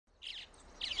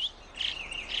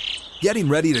Getting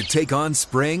ready to take on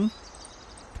spring?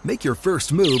 Make your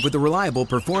first move with the reliable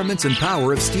performance and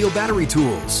power of Steel battery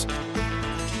tools.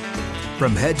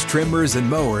 From hedge trimmers and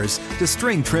mowers to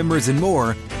string trimmers and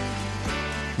more,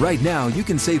 right now you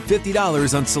can save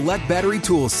 $50 on select battery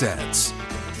tool sets.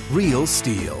 Real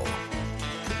Steel.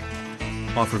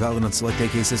 Offer valid on select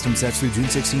AK system sets through June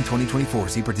 16, 2024.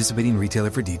 See participating retailer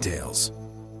for details.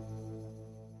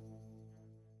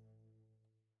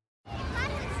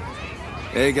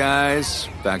 Hey guys,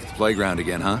 back at the playground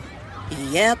again, huh?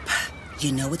 Yep.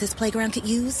 You know what this playground could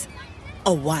use?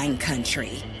 A wine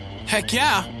country. Heck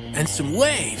yeah, and some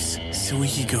waves so we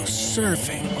could go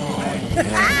surfing. Oh, yeah.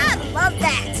 Ah, love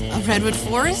that. A redwood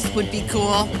forest would be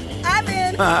cool. I'm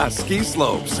in. Ah, ski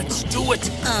slopes. Let's do it.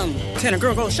 Can a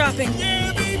girl go shopping?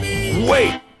 Yeah, baby.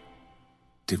 Wait!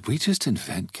 Did we just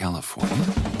invent California?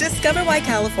 Discover why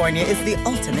California is the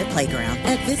ultimate playground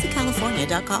at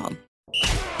visitcalifornia.com.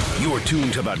 You're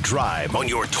tuned to The Drive on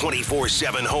your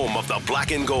 24/7 home of the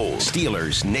black and gold.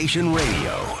 Steelers Nation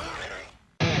Radio.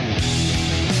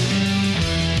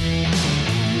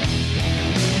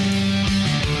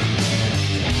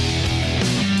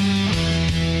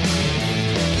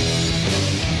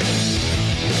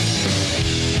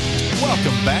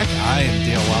 Welcome back. I am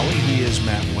Dale Lally. He is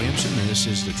Matt Williamson, and this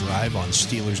is The Drive on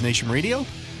Steelers Nation Radio.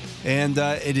 And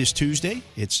it is Tuesday.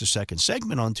 It's the second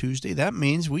segment on Tuesday. That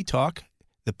means we talk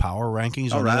the power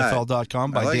rankings on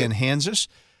NFL.com by Dan Hanzus.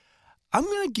 I'm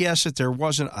going to guess that there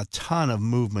wasn't a ton of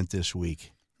movement this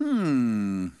week.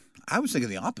 I was thinking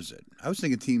the opposite. I was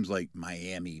thinking teams like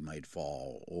Miami might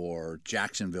fall or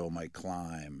Jacksonville might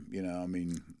climb. You know, I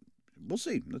mean, we'll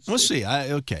see. We'll see.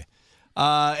 Okay.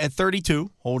 At 32,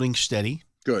 holding steady.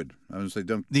 Good. I was going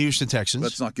to say, the Houston Texans.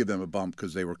 Let's not give them a bump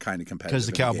because they were kind of competitive. Because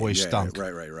the Cowboys stunk.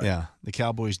 Right. Yeah, the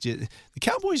Cowboys did. The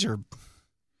Cowboys are.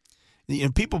 You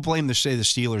know, people blame the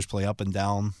Steelers play up and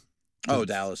down. Oh,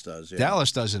 Dallas does. Yeah.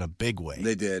 Dallas does in a big way.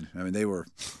 They did. I mean, they were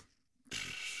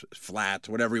flat,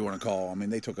 whatever you want to call. I mean,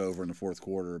 they took over in the fourth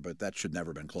quarter, but that should never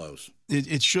have been close.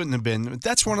 It shouldn't have been.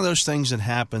 That's one of those things that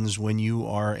happens when you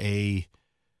are a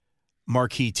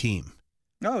marquee team.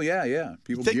 Oh yeah.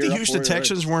 People think the Houston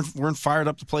Texans weren't fired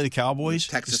up to play the Cowboys.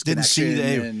 Texas didn't see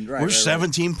we're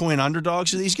 17-point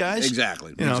underdogs to these guys.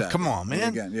 Exactly. You know, come on, man.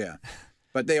 Again, yeah,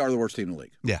 but they are the worst team in the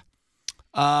league. Yeah.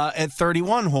 At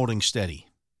 31, holding steady,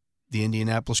 the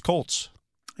Indianapolis Colts.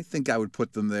 I think I would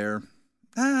put them there.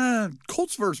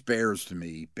 Colts versus Bears to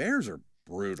me. Bears are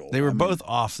brutal. They were both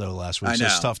off though last week. So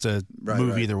it's tough to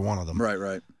move either one of them.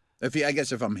 Right. I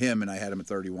guess if I'm him and I had him at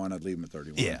 31, I'd leave him at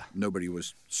 31. Yeah. Nobody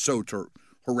was so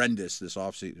horrendous this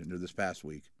offseason or this past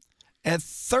week. At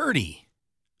 30,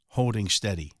 holding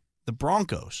steady, the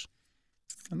Broncos.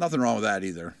 Nothing wrong with that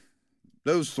either.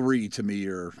 Those three to me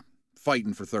are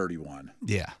fighting for 31.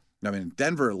 Yeah. I mean,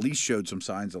 Denver at least showed some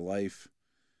signs of life,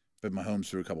 but Mahomes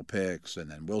threw a couple picks, and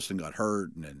then Wilson got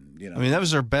hurt, and then, you know. I mean, that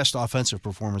was their best offensive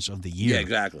performance of the year. Yeah,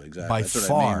 exactly. By That's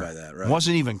far. what I mean by that, right?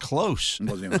 Wasn't even close. It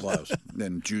wasn't even close.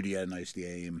 Then Judy had a nice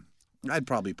game. I'd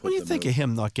probably put What do you think of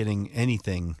him not getting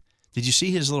anything? Did you see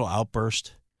his little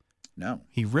outburst? No.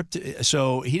 He ripped it.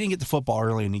 So he didn't get the football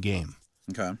early in the game.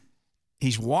 Okay.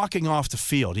 He's walking off the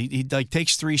field. He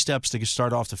takes 3 steps to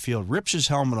start off the field, rips his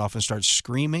helmet off and starts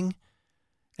screaming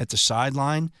at the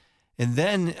sideline, and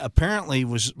then apparently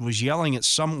was yelling at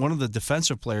one of the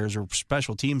defensive players or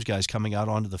special teams guys coming out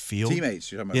onto the field.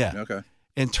 Teammates, you're talking about. Yeah. Okay.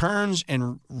 And turns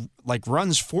and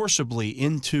runs forcibly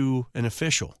into an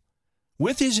official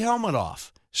with his helmet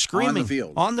off, screaming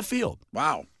on the field.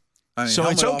 Wow. I mean, so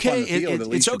it's okay.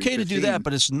 It's okay to do 15. that,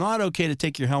 but it's not okay to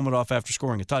take your helmet off after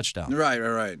scoring a touchdown. Right.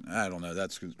 I don't know.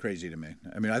 That's crazy to me.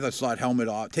 I mean, I thought helmet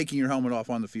off, taking your helmet off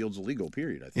on the field is illegal.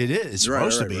 Period. I think. It is. It's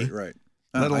supposed to be. Right.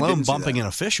 Let alone bumping an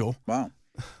official. Wow.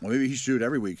 Well, maybe he should do it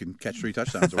every week and catch 3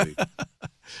 touchdowns a week.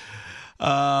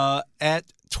 At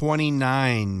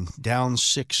 29, down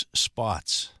 6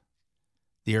 spots,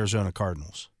 the Arizona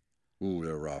Cardinals. Ooh,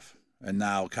 they're rough. And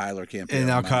now Kyler can't play. And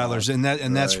now Kyler's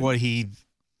that's what he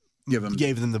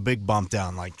gave them the big bump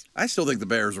down. Like, I still think the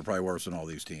Bears are probably worse than all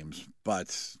these teams, but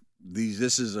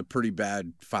this is a pretty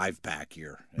bad 5-pack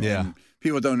here. And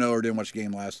people don't know or didn't watch the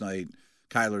game last night.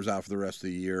 Kyler's out for the rest of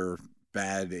the year.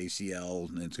 Bad ACL,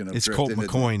 and it's going to. It's Colt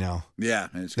McCoy now. Yeah,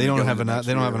 and they don't have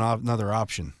another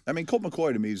option. I mean, Colt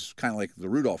McCoy to me is kind of like the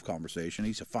Rudolph conversation.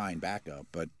 He's a fine backup,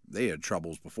 but they had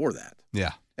troubles before that.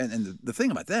 Yeah, and the thing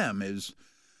about them is,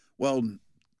 well,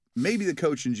 maybe the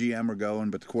coach and GM are going,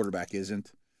 but the quarterback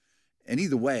isn't. And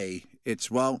either way, it's,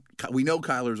 well, we know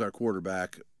Kyler's our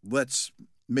quarterback. Let's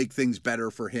make things better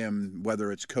for him,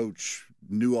 whether it's coach,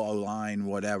 new O-line,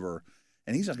 whatever.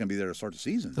 and he's not going to be there to start the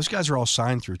season. Those guys are all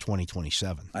signed through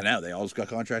 2027. I know. They all just got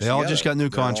contracts They together. all just got new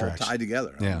They're all contracts. tied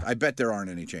together. Yeah. I bet there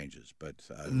aren't any changes, but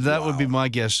that would be my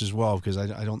guess as well, because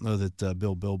I don't know that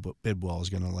Bill Bidwell is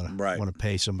going to want to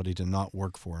pay somebody to not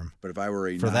work for him. But if I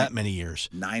were that many years,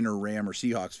 Niner, Ram, or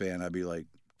Seahawks fan, I'd be like,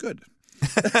 good.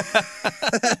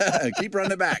 Keep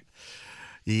running it back.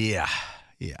 Yeah.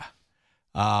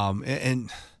 And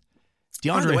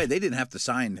DeAndre. By the way, they didn't have to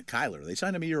sign Kyler. They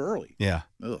signed him a year early. Yeah.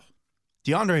 Ugh.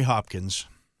 DeAndre Hopkins.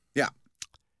 Yeah.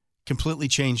 Completely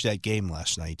changed that game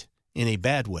last night in a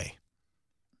bad way.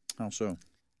 How so?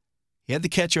 He had the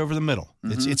catch over the middle.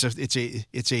 Mm-hmm.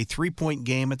 It's a 3-point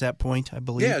game at that point, I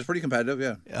believe. Yeah, it's pretty competitive.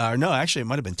 Yeah. No, actually, it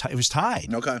might have been. It was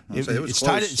tied. Okay. It's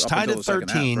tied. It's tied at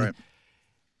 13. Half, right.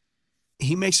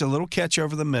 He makes a little catch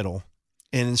over the middle,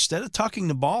 and instead of tucking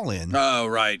the ball in, oh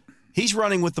right, he's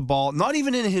running with the ball, not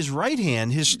even in his right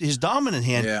hand, his dominant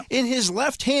hand, in his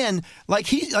left hand, like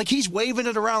he's waving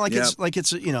it around like it's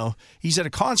he's at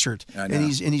a concert and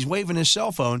he's waving his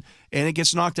cell phone, and it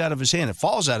gets knocked out of his hand. It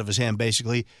falls out of his hand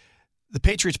basically. The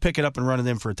Patriots pick it up and run it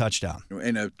in for a touchdown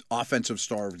in an offensive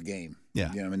starved game.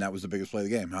 Yeah, that was the biggest play of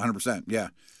the game. 100%. Yeah.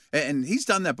 And he's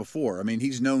done that before. I mean,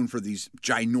 he's known for these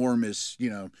ginormous,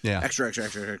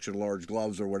 extra large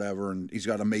gloves or whatever, and he's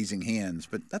got amazing hands.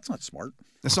 But that's not smart.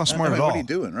 That's not smart at all. What are you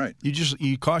doing, right?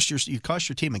 You cost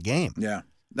your team a game. Yeah,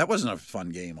 that wasn't a fun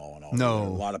game all in all. No, a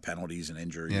lot of penalties and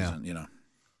injuries. Yeah. And,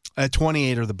 At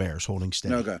 28 are the Bears holding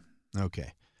steady.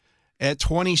 Okay. At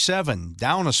 27,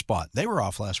 down a spot. They were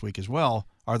off last week as well.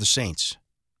 Are the Saints?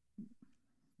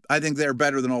 I think they're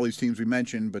better than all these teams we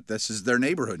mentioned, but this is their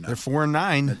neighborhood now. They're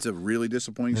 4-9. That's a really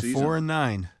disappointing season.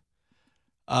 4-9.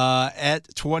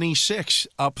 At 26,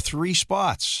 up 3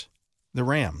 spots, the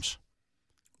Rams.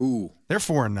 Ooh. They're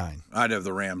 4-9. I'd have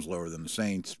the Rams lower than the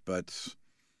Saints, but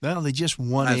well, they just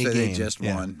won a game. They just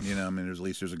won. At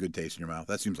least there's a good taste in your mouth.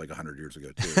 That seems like 100 years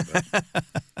ago, too.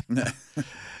 But.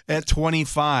 At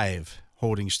 25,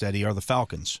 holding steady, are the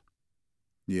Falcons.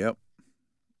 Yep.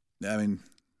 I mean,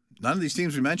 none of these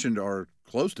teams we mentioned are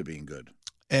close to being good.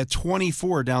 At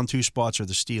 24, down 2 spots, are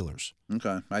the Steelers.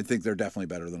 Okay. I think they're definitely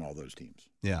better than all those teams.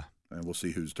 Yeah. And we'll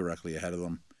see who's directly ahead of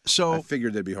them. So I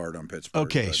figured they'd be hard on Pittsburgh.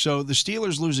 Okay, so the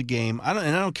Steelers lose a game. I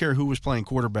don't care who was playing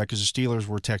quarterback, because the Steelers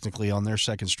were technically on their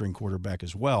second-string quarterback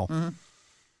as well. Mm-hmm.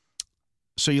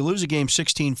 So you lose a game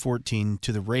 16-14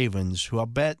 to the Ravens, who I'll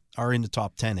bet are in the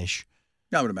top 10-ish.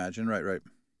 I would imagine. Right.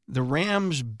 The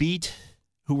Rams beat,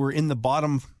 who were in the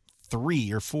bottom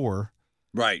 3 or 4.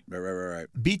 Right.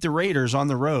 Beat the Raiders on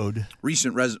the road.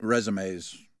 Recent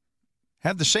resumes.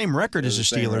 Have the same record as the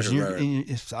Steelers.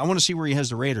 Right. I want to see where he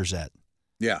has the Raiders at.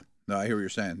 Yeah. No, I hear what you're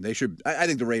saying. They should. I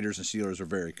think the Raiders and Steelers are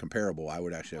very comparable. I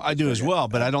would actually. I do as well,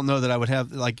 but I don't know that I would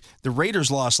have the Raiders'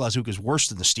 loss last week was worse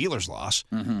than the Steelers' loss.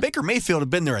 Mm-hmm. Baker Mayfield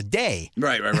had been there a day.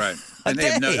 Right. And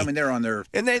they have they're on their.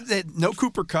 And they no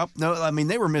Cooper Kupp. No, I mean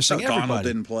they were missing everybody. Donald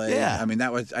didn't play. Yeah. I mean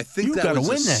that was. I think that was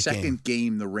the second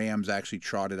game the Rams actually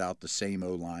trotted out the same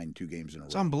O-line 2 games in a row.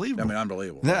 It's unbelievable. I mean,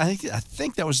 unbelievable. I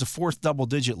think that was the 4th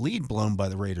double-digit lead blown by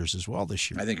the Raiders as well this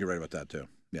year. I think you're right about that too.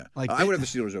 Yeah. I would have the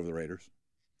Steelers over the Raiders.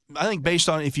 I think based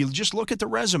on if you just look at the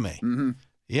resume. Mm-hmm.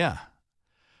 Yeah.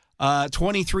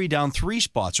 23 down 3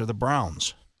 spots are the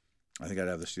Browns. I think I'd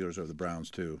have the Steelers over the Browns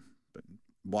too. But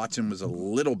Watson was a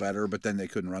little better, but then they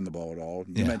couldn't run the ball at all.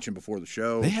 You mentioned before the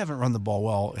show. They haven't run the ball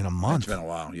well in a month. It's been a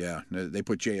while, yeah. They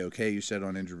put JOK, you said,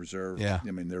 on injured reserve. Yeah.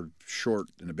 I mean, they're short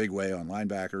in a big way on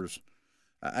linebackers.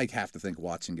 I have to think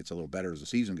Watson gets a little better as the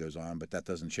season goes on, but that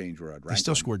doesn't change where I'd rank They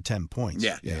still them. scored 10 points.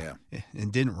 Yeah.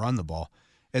 And didn't run the ball.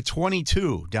 At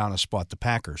 22, down a spot, the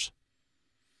Packers.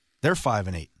 They're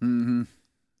 5-8. Mm-hmm.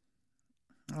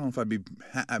 I don't know if I'd be.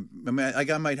 I mean,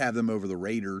 I might have them over the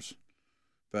Raiders,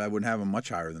 but I wouldn't have them much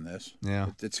higher than this.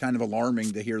 Yeah, it's kind of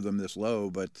alarming to hear them this low,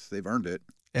 but they've earned it.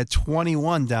 At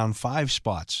 21, down 5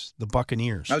 spots, the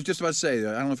Buccaneers. I was just about to say,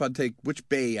 I don't know if I'd take which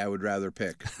Bay I would rather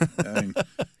pick. I mean,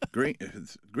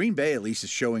 Green Bay at least is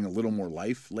showing a little more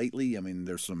life lately. I mean,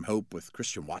 there's some hope with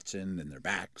Christian Watson and their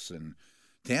backs, and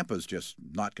Tampa's just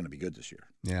not going to be good this year.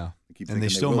 Yeah, and they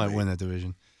still might win that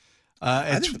division.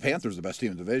 I think the Panthers are the best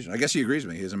team in the division. I guess he agrees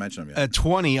with me. He hasn't mentioned them yet. At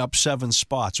 20, up 7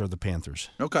 spots are the Panthers.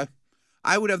 Okay.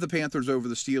 I would have the Panthers over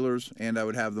the Steelers, and I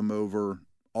would have them over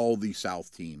all the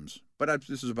South teams. But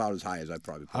this is about as high as I'd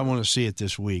probably put I want to see it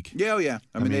this week. Yeah.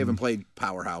 I mean, they haven't played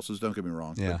powerhouses, don't get me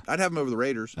wrong. Yeah. I'd have them over the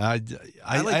Raiders. I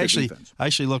like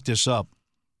actually looked this up.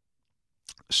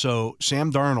 So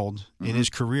Sam Darnold, in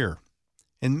his career,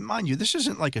 and mind you, this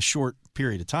isn't like a short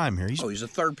period of time here. He's a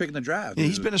 3rd pick in the draft. Yeah,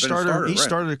 he's been a starter. He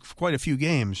started quite a few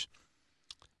games.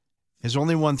 Has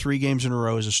only won 3 games in a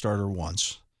row as a starter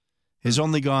once. Has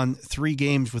only gone 3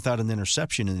 games without an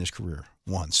interception in his career.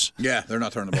 once. Yeah, they're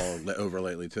not turning the ball over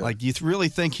lately, too. Like, you really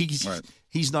think he's going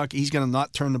to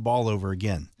not turn the ball over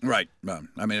again? Right.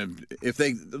 I mean, if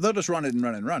they'll just run it.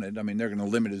 I mean, they're going to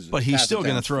limit his. But he's still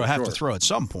going to have to throw at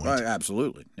some point.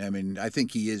 Absolutely. I mean, I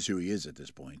think he is who he is at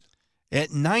this point.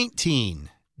 At 19,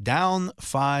 down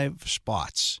 5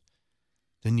 spots,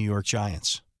 the New York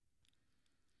Giants.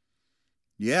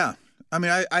 Yeah. I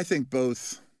mean, I think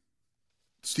both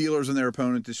Steelers and their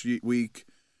opponent this week,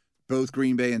 both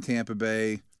Green Bay and Tampa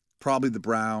Bay, probably the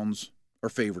Browns are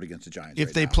favored against the Giants.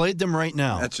 If they played them right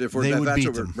now, they would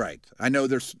beat them. Right. I know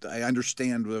I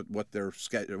understand what their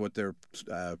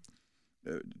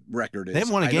record is. They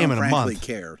haven't won a game in a month.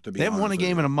 They haven't won a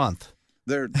game in a month.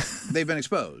 They've been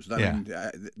exposed. I mean,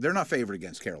 they're not favored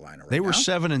against Carolina. They were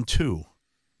 7-2.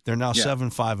 They're now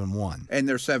 7-5-1. And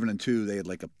they're 7-2. They had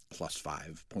like a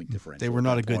 +5 point differential. They were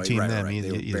not a good team then. Right.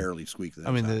 They were barely squeaked.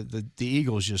 I mean, the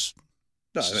Eagles just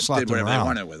slapped them around. They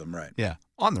wanted with them, right? Yeah,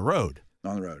 on the road.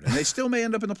 On the road, and they still may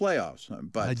end up in the playoffs.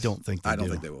 But I don't think they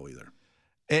think they will either.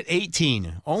 At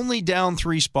 18, only down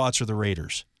 3 spots are the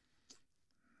Raiders.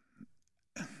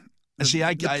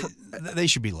 They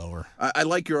should be lower. I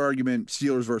like your argument,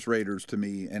 Steelers versus Raiders, to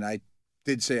me, and I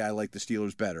did say I like the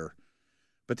Steelers better.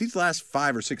 But these last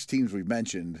 5 or 6 teams we've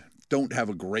mentioned don't have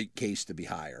a great case to be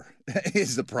higher.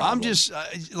 Is the problem? I'm just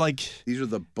these are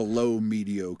the below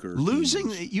mediocre losing.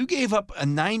 teams. You gave up a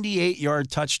 98-yard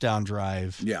touchdown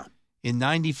drive. Yeah. In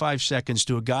 95 seconds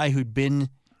to a guy who'd been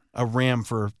a Ram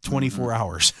for 24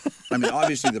 hours. I mean,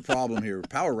 obviously the problem here,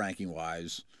 power ranking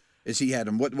wise, is he had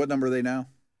him. What number are they now?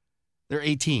 They're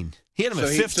 18. He had him at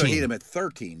 15. So he had him at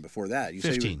 13 before that.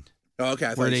 15. Okay. I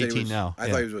We're thought at 18 now. I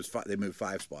thought it was they moved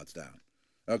 5 spots down.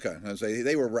 Okay.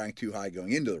 They were ranked too high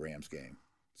going into the Rams game,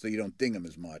 so you don't ding them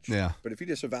as much. Yeah. But if you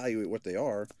just evaluate what they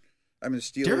are, I mean, the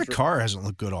Steelers. Derek Carr hasn't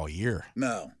looked good all year.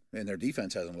 No, and their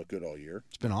defense hasn't looked good all year.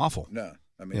 It's been awful. No.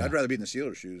 I mean, I'd rather be in the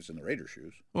Steelers' shoes than the Raiders'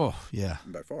 shoes. Oh, yeah.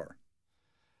 By far.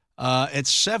 At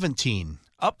 17,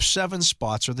 up 7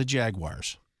 spots are the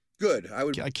Jaguars. Good.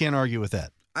 I can't argue with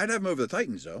that. I'd have them over the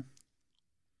Titans, though,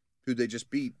 who they just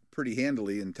beat pretty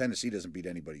handily, and Tennessee doesn't beat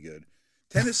anybody good.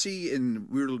 Tennessee, and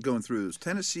we were going through this.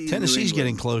 Tennessee's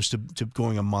getting close to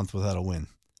going a month without a win.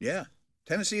 Yeah.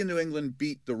 Tennessee and New England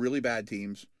beat the really bad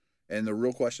teams and the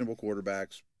real questionable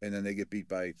quarterbacks, and then they get beat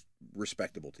by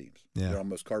respectable teams. Yeah. They're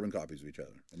almost carbon copies of each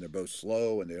other, and they're both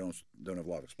slow, and they don't have a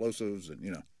lot of explosives, and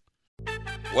you know.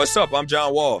 What's up? I'm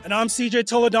John Wall. And I'm CJ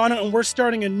Toledano, and we're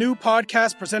starting a new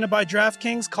podcast presented by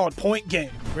DraftKings called Point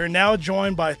Game. We're now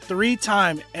joined by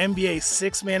 3-time NBA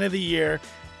Sixth Man of the Year,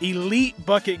 elite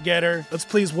bucket getter. Let's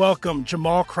please welcome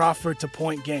Jamal Crawford to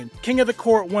Point Game. King of the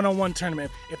Court one-on-one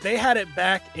tournament. If they had it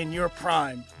back in your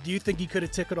prime, do you think you could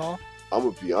have took it all? I'm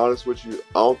going to be honest with you.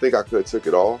 I don't think I could have took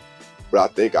it all, but I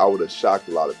think I would have shocked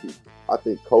a lot of people. I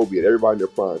think Kobe and everybody in their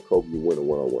prime, Kobe would win a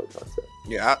one-on-one contest.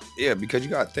 Yeah, because you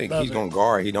got to think, he's going to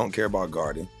guard. He don't care about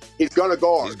guarding. He's going to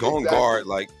guard. He's going to guard.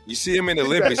 Like, you see him in the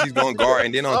Olympics, he's going to guard.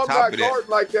 And then on top of that. I'm not guarding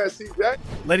like that, CJ.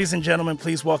 Ladies and gentlemen,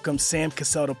 please welcome Sam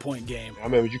Cassell to Point Game. I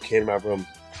remember you came out from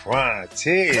prime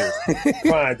 10.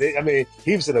 I mean,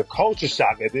 he was in a culture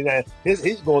shock. And then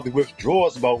he's going through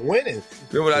withdrawals about winning.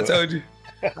 Remember what I told you?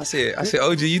 I said,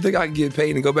 OG, you think I can get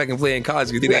paid and go back and play in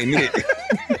college because it ain't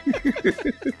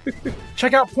it?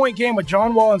 Check out Point Game with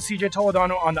John Wall and CJ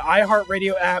Toledano on the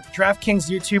iHeartRadio app, DraftKings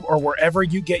YouTube, or wherever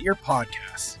you get your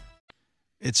podcasts.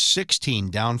 It's 16,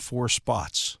 down 4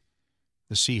 spots.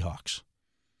 The Seahawks.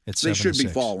 They should be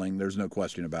falling. There's no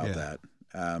question about that.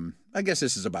 I guess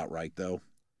this is about right, though.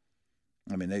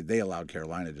 I mean, they allowed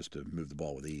Carolina just to move the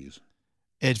ball with ease.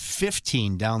 At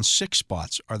 15, down 6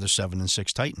 spots, are the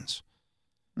 7-6 Titans.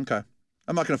 Okay.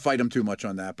 I'm not going to fight them too much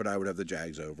on that, but I would have the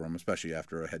Jags over them, especially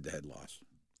after a head-to-head loss.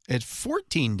 At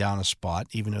 14, down a spot,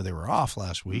 even though they were off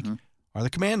last week, are the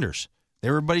Commanders. They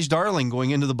were everybody's darling going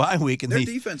into the bye week. And their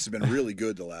defense has been really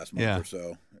good the last month or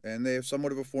so, and they have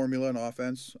somewhat of a formula in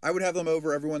offense. I would have them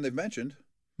over everyone they've mentioned.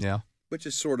 Yeah. Which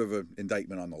is sort of an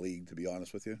indictment on the league, to be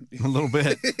honest with you. A little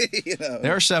bit. You know.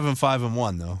 They're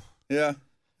 7-5-1, though. Yeah.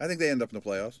 I think they end up in the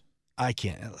playoffs. I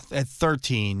can't. At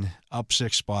 13, up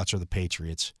 6 spots are the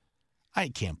Patriots. I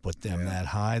can't put them that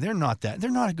high. They're not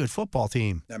a good football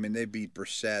team. I mean, they beat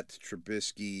Brissett,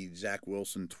 Trubisky, Zach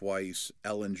Wilson twice,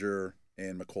 Ellinger,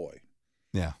 and McCoy.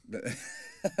 Yeah.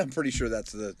 I'm pretty sure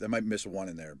they might miss one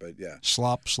in there, but yeah.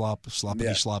 Slop,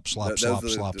 sloppity, slop. The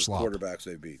quarterbacks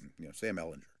they've beaten. You know, Sam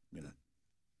Ellinger. You know.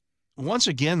 Once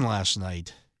again last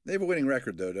night. They have a winning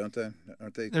record, though, don't they?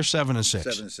 Aren't they? They're 7-6.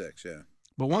 7-6, yeah.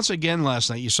 But once again last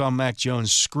night, you saw Mac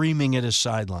Jones screaming at his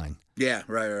sideline. Yeah,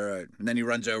 right. And then he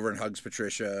runs over and hugs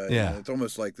Patricia. Yeah. It's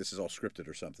almost like this is all scripted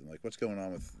or something. Like, what's going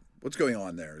on with what's going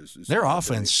on there is their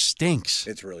offense stinks.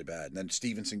 It's really bad. And then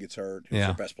Stevenson gets hurt. Who's Yeah.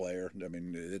 their best player. I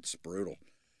mean, it's brutal.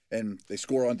 And they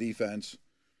score on defense.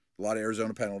 A lot of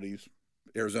Arizona penalties.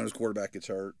 Arizona's quarterback gets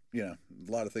hurt. You know,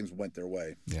 a lot of things went their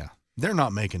way. Yeah. They're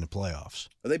not making the playoffs.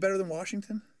 Are they better than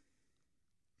Washington?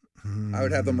 I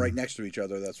would have them right next to each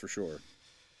other, that's for sure.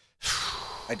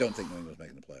 I don't think New England's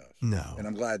making the playoffs. No. And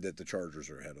I'm glad that the Chargers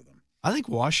are ahead of them. I think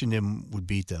Washington would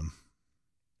beat them.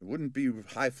 It wouldn't be a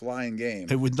high-flying game.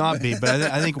 It would not be, but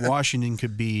I think Washington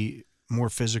could be more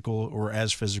physical or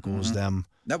as physical as them.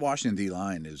 That Washington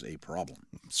D-line is a problem.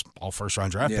 It's all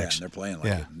first-round draft picks. Yeah, and they're playing like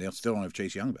it. And they still don't have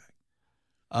Chase Young back.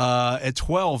 At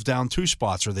 12, down 2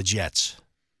 spots, are the Jets.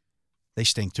 They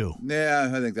stink, too.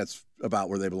 Yeah, I think that's about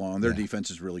where they belong. Their defense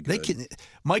is really good.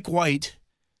 Mike White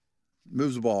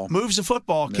moves the ball. Moves the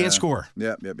football. Can't score.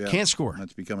 Yep. Can't score.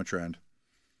 That's become a trend.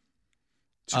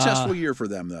 Successful year for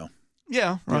them, though.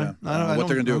 Yeah, right. What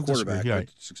they're going to do at quarterback. Right.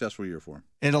 Successful year for them.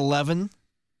 At 11,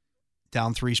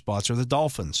 down 3 spots, are the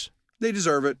Dolphins. They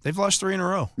deserve it. They've lost 3 in a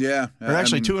row. Yeah. Or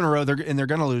actually 2 in a row, they're going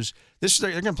to lose.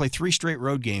 They're going to play 3 straight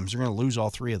road games. They're going to lose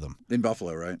all 3 of them. In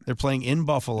Buffalo, right? They're playing in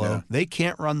Buffalo. Yeah. They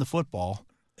can't run the football.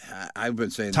 I've been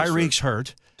saying Tyreek's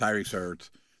hurt. Tyreek's hurt.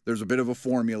 There's a bit of a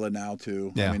formula now,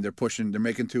 too. Yeah. I mean, they're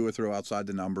making Tua throw outside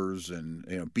the numbers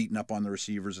and, beating up on the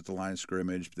receivers at the line of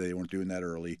scrimmage. They weren't doing that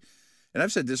early. And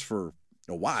I've said this for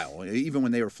a while, even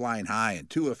when they were flying high and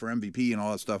Tua for MVP and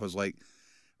all that stuff. I was like,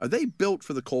 are they built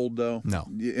for the cold, though? No.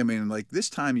 I mean, like,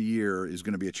 this time of year is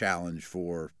going to be a challenge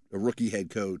for a rookie head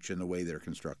coach and the way they're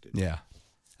constructed. Yeah.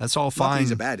 That's all fine. Not that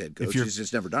he's a bad head coach. He's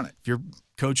just never done it. If you're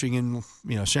coaching in,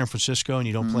 San Francisco and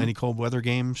you don't play any cold weather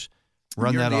games,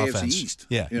 run that offense. AFC East.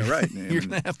 Yeah. Right. You're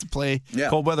going to have to play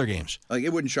cold weather games. Like,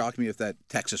 it wouldn't shock me if that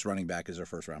Texas running back is their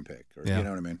first-round pick. Or, yeah. You know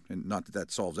what I mean? And not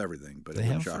that solves everything, but they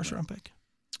have a first-round pick.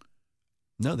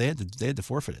 No, they had to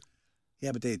forfeit it.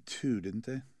 Yeah, but they had 2, didn't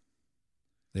they?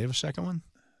 They have a second one?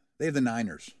 They have the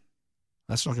Niners.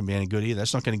 That's not going to be any good either.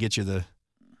 That's not going to get you the...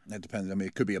 That depends. I mean,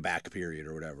 it could be a back period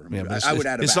or whatever. I mean, yeah, I would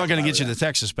add a it's back. Not going to get you the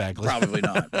Texas back. Probably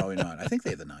not. Probably not. I think they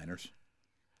have the Niners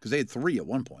because they had 3 at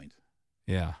one point.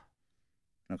 Yeah.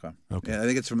 Okay. Yeah, I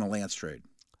think it's from the Lance trade.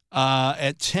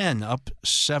 At 10, up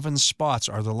 7 spots,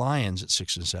 are the Lions at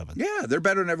 6 and 7. Yeah, they're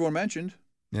better than everyone mentioned.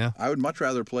 Yeah. I would much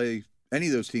rather play any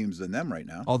of those teams than them right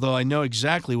now. Although I know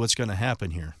exactly what's going to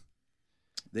happen here.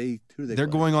 They're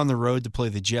going on the road to play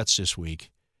the Jets this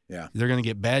week. Yeah. They're going to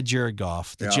get bad Jared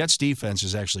Goff. The Jets' defense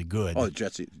is actually good. Oh, the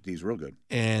Jets, he's real good.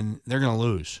 And they're going to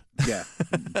lose. Yeah.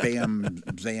 Bam,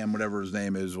 Zam, whatever his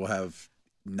name is, will have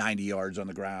 90 yards on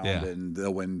the ground, and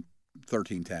they'll win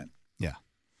 13-10. Yeah.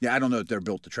 Yeah, I don't know if they're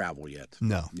built to travel yet.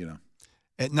 No.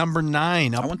 At number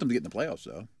 9. I want them to get in the playoffs,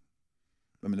 though.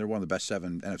 I mean, they're one of the best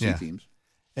 7 NFC teams.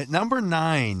 At number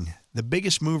 9, the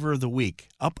biggest mover of the week,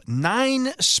 up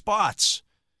 9 spots,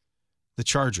 the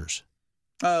Chargers.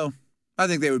 Oh, I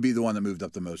think they would be the one that moved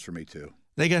up the most for me, too.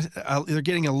 They're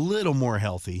getting a little more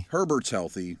healtty. Herbert's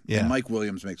healthy, and Mike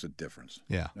Williams makes a difference.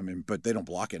 Yeah. I mean, but they don't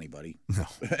block anybody. No.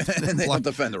 And they don't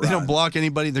defend the run. They don't block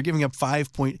anybody. They're giving up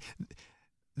 5 point.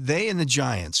 They and the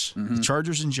Giants, the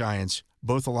Chargers and Giants,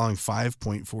 both allowing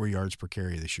 5.4 yards per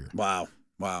carry this year. Wow.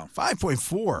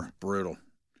 5.4. Brutal.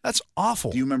 That's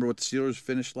awful. Do you remember what the Steelers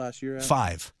finished last year at?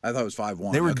 5. I thought it was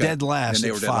 5-1. They were dead last. And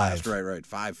they were dead 5. last. Right.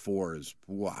 5-4 is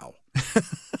wow.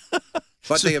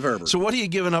 But they have Herbert. So what are you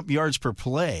giving up yards per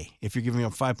play if you're giving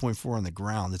up 5.4 on the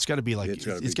ground? It's got to be like it's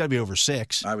got to be over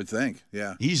 6. I would think.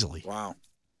 Yeah. Easily. Wow.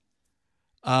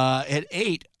 At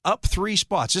 8, up 3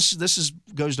 spots. This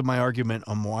goes to my argument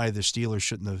on why the Steelers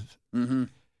shouldn't have.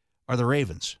 Are the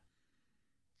Ravens?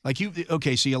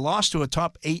 So you lost to a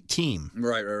top 8 team.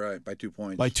 Right. By 2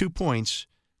 points. By 2 points.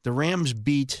 The Rams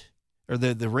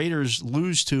the Raiders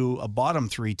lose to a bottom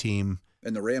 3 team.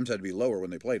 And the Rams had to be lower when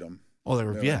they played them. Oh, they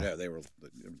were they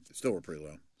still were pretty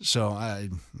low. So I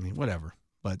mean, whatever.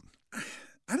 But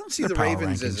I don't see the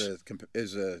Ravens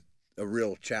as a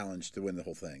real challenge to win the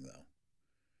whole thing, though.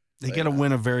 They got to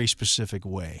win a very specific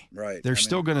way. Right. They're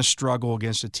still going to struggle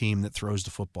against a team that throws the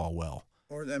football well.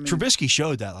 Trubisky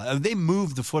showed that. They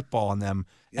moved the football on them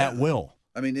at will.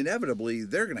 I mean, inevitably,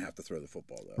 they're going to have to throw the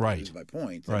football, though. Right. Is my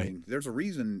point. Right. I mean, there's a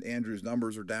reason Andrews'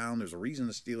 numbers are down. There's a reason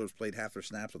the Steelers played half their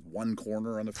snaps with 1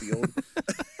 corner on the field.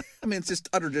 I mean, it's just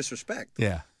utter disrespect.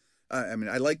 Yeah. I mean,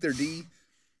 I like their D,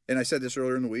 and I said this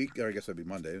earlier in the week, or I guess that'd be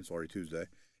Monday. It's already Tuesday.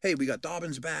 Hey, we got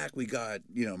Dobbins back. We got,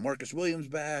 Marcus Williams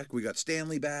back. We got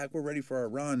Stanley back. We're ready for our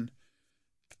run.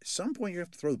 At some point, you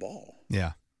have to throw the ball.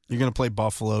 Yeah. You're going to play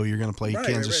Buffalo. You're going to play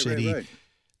Kansas City, right.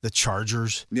 the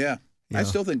Chargers. Yeah. I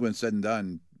still think when it's said and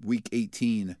done, Week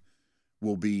 18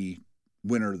 will be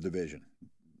winner of the division.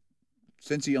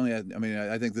 Since he only had,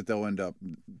 I think that they'll end up.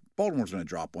 Baltimore's going to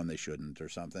drop one they shouldn't or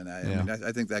something.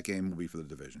 I think that game will be for the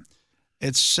division.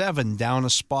 It's 7 down a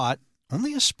spot,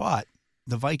 only a spot.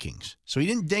 The Vikings. So he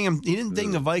didn't ding him. He didn't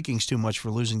ding the Vikings too much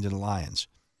for losing to the Lions.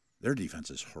 Their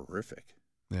defense is horrific.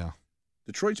 Yeah,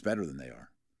 Detroit's better than they are.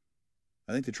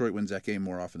 I think Detroit wins that game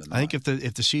more often than not. I think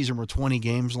if the season were 20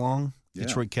 games long,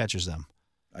 Detroit catches them.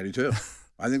 I do too.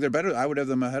 I think they're better. I would have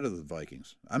them ahead of the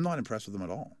Vikings. I'm not impressed with them at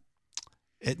all.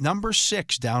 At number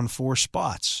 6, down 4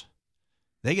 spots,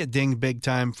 they get dinged big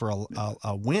time for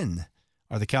a win.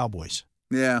 Are the Cowboys?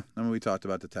 Yeah, we talked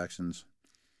about the Texans.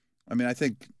 I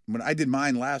think when I did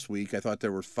mine last week, I thought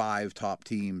there were 5 top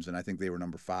teams, and I think they were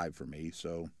number 5 for me.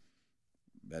 So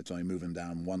that's only moving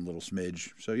down one little smidge.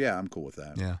 So, yeah, I'm cool with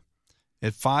that. Yeah.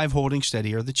 At 5, holding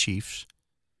steady are the Chiefs.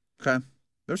 Okay.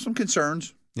 There's some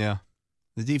concerns. Yeah.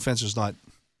 The defense is not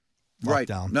locked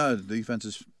down. No, the defense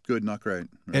is good, not great.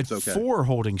 At okay. 4,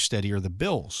 holding steady are the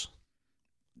Bills.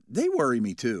 They worry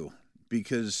me, too,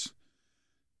 because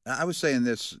I was saying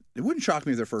this. It wouldn't shock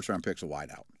me if their first-round pick's a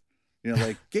wideout.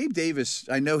 Gabe Davis,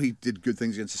 I know he did good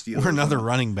things against the Steelers. Or another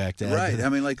running back, Dad. Right.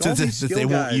 All these skill they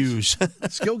guys, won't use.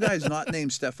 skill guys not named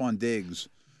Stephon Diggs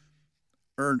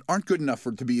aren't good enough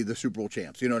to be the Super Bowl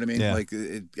champs. You know what I mean?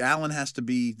 Yeah. Allen has to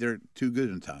be, they're too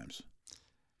good at times.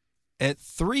 At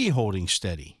 3, holding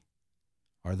steady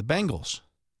are the Bengals.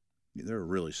 Yeah, they're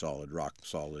really solid, rock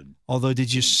solid. Although,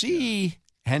 did you see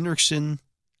Hendrickson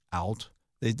out?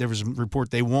 There was a report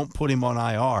they won't put him on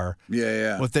IR.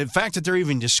 Yeah. But the fact that they're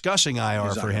even discussing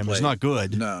IR for him is not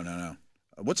good. No.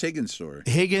 What's Higgins' story?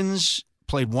 Higgins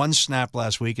played 1 snap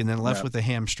last week and then left with a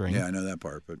hamstring. Yeah, I know that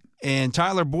part. And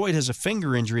Tyler Boyd has a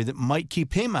finger injury that might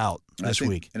keep him out this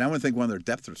week. And I would think one of their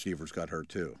depth receivers got hurt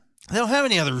too. They don't have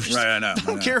any other receivers. Right, I know. They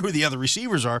don't care who the other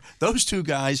receivers are. Those 2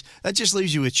 guys, that just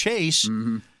leaves you with Chase.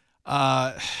 Mm-hmm.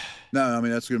 No,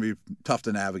 that's going to be tough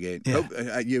to navigate.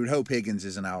 Yeah. You would hope Higgins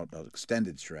isn't out an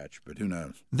extended stretch, but who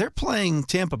knows? They're playing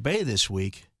Tampa Bay this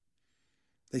week.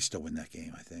 They still win that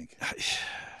game, I think.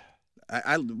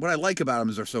 What I like about them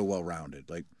is they're so well-rounded.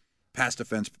 Like pass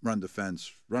defense,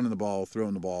 running the ball,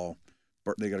 throwing the ball.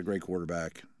 They got a great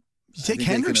quarterback. You take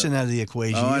Hendrickson out of the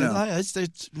equation. Oh, I know.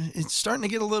 It's starting to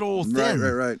get a little thin.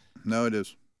 Right. No, it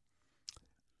is.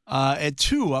 At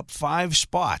 2, up 5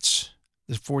 spots,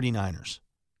 the 49ers.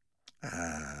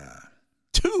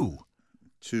 2.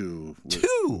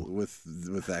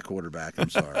 With that quarterback. I'm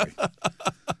sorry.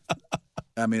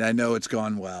 I know it's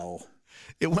gone well.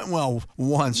 It went well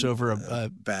once over a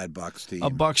bad Bucs team. A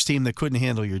Bucs team that couldn't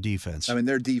handle your defense.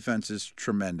 Their defense is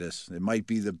tremendous. It might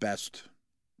be the best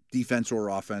defense or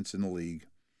offense in the league.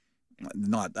 I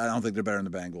don't think they're better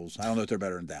than the Bengals. I don't know if they're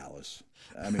better than Dallas.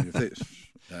 If they,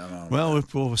 I don't know. Well,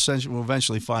 we'll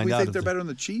eventually find out. You think they're better than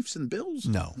the Chiefs and Bills?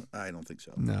 No. I don't think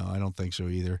so. No, I don't think so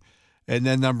either. And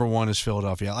then number 1 is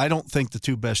Philadelphia. I don't think the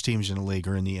 2 best teams in the league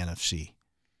are in the NFC.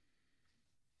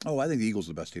 Oh, I think the Eagles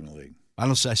are the best team in the league.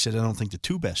 I said I don't think the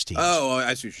 2 best teams. Oh,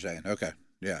 I see what you're saying. Okay.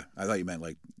 Yeah. I thought you meant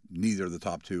neither of the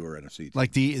top 2 are NFC teams.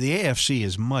 The AFC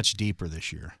is much deeper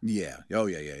this year. Yeah. Oh,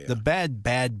 yeah. The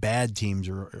bad teams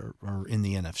are in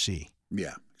the NFC.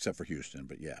 Yeah, except for Houston,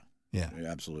 but yeah. Yeah,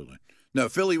 absolutely. No,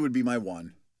 Philly would be my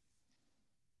 1.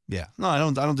 Yeah. No, I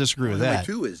don't disagree with that. My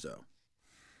 2 is, though.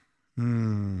 I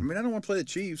don't want to play the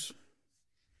Chiefs.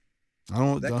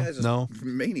 That guy's a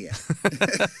maniac.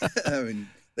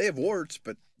 They have warts,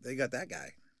 but they got that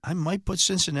guy. I might put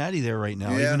Cincinnati there right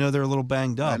now, even though they're a little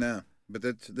banged up. I know. But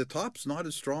the top's not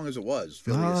as strong as it was.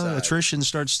 Philly aside. Attrition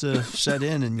starts to set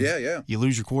in, and you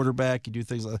lose your quarterback. You do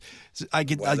things like that. I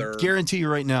guarantee you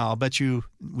right now, I'll bet you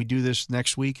we do this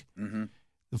next week, the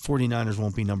 49ers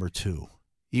won't be number 2,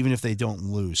 even if they don't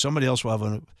lose. Somebody else will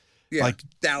have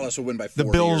Dallas will win by 40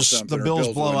 the Bills, or something. The Bills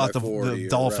blow out the 40,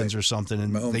 Dolphins or something,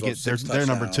 and Mahomes they're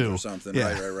number 2. Or something.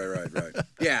 Yeah. Right.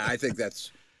 Yeah, I think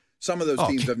that's some of those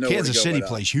teams have nowhere Kansas to go City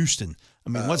plays Houston.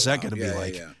 What's that going to be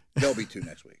like? Yeah. They'll be 2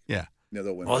 next week. Yeah.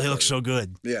 They'll win. Oh, they look so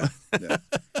good. Yeah.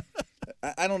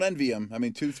 I don't envy them.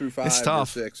 2 through 5 or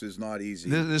 6 is not easy.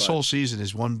 This whole season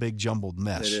is one big jumbled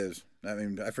mess. It is.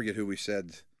 I forget who we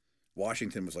said.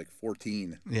 Washington was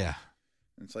 14. Yeah.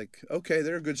 It's okay,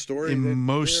 they're a good story. In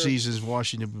most seasons,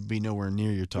 Washington would be nowhere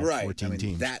near your top 14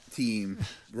 teams. That team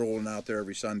rolling out there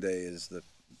every Sunday is the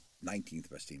 19th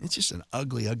best team. It's just an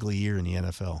ugly, ugly year in the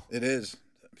NFL. It is.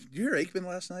 Did you hear Aikman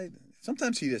last night?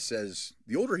 Sometimes he just says,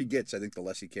 the older he gets, I think the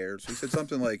less he cares. He said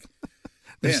something like,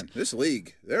 man, this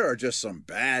league, there are just some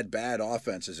bad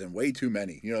offenses and way too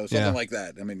many. Something like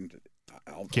that.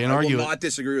 Can't argue. I will not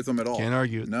disagree with him at all. Can't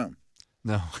argue.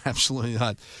 No, absolutely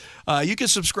not. You can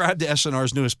subscribe to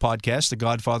SNR's newest podcast, The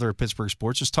Godfather of Pittsburgh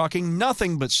Sports. It's talking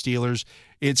nothing but Steelers.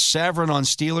 It's Savran on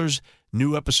Steelers.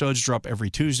 New episodes drop every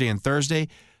Tuesday and Thursday.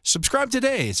 Subscribe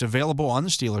today. It's available on the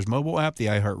Steelers mobile app, the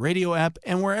iHeartRadio app,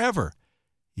 and wherever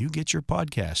you get your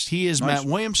podcast. He is Matt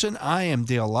Williamson. I am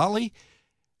Dale Lally.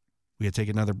 We gotta take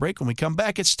another break. When we come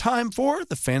back, it's time for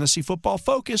the Fantasy Football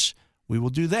Focus. We will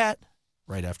do that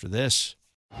right after this.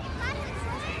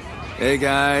 Hey,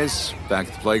 guys. Back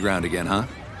at the playground again, huh?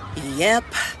 Yep.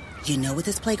 You know what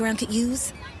this playground could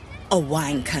use? A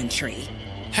wine country.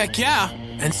 Heck yeah,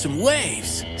 and some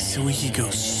waves so we could go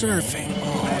surfing.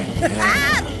 Oh,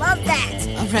 yeah. Love that.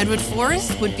 A redwood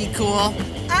forest would be cool.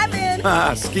 I'm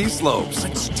in. Ski slopes.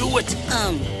 Let's do it.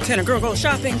 Can a girl go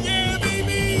shopping? Yeah,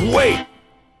 baby. Wait.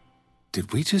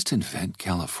 Did we just invent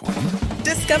California?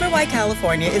 Discover why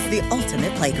California is the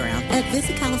ultimate playground at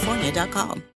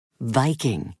visitcalifornia.com.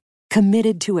 Viking,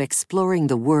 committed to exploring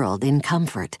the world in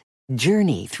comfort.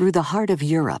 Journey through the heart of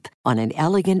Europe on an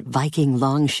elegant Viking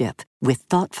longship with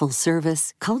thoughtful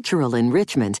service, cultural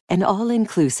enrichment, and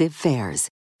all-inclusive fares.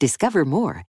 Discover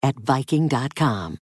more at Viking.com.